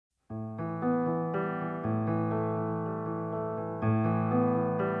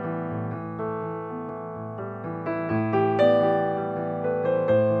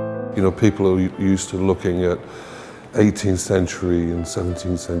You know, people are used to looking at 18th century and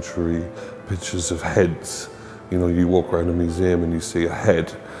 17th century pictures of heads. You know, you walk around a museum and you see a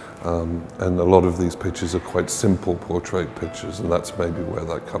head. And a lot of these pictures are quite simple portrait pictures, and that's maybe where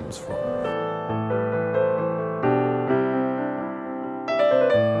that comes from.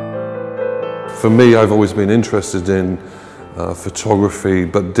 For me, I've always been interested in photography,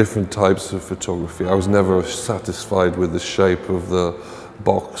 but different types of photography. I was never satisfied with the shape of the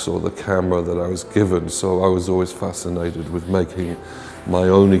box or the camera that I was given, so I was always fascinated with making my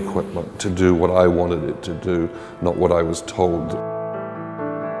own equipment to do what I wanted it to do, not what I was told.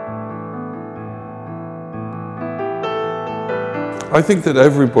 I think that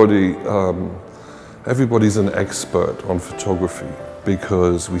everybody's an expert on photography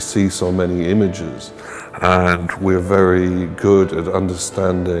because we see so many images, and we're very good at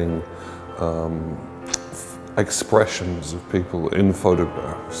understanding expressions of people in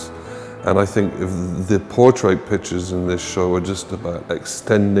photographs. And I think if the portrait pictures in this show are just about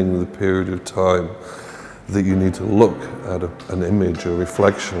extending the period of time that you need to look at an image, a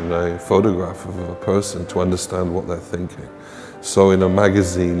reflection, a photograph of a person to understand what they're thinking. So in a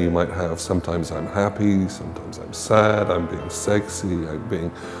magazine you might have, sometimes I'm happy, sometimes I'm sad, I'm being sexy, I'm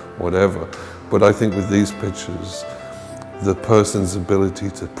being whatever. But I think with these pictures, the person's ability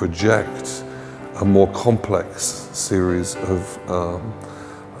to project a more complex series of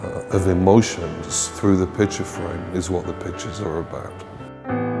emotions through the picture frame is what the pictures are about.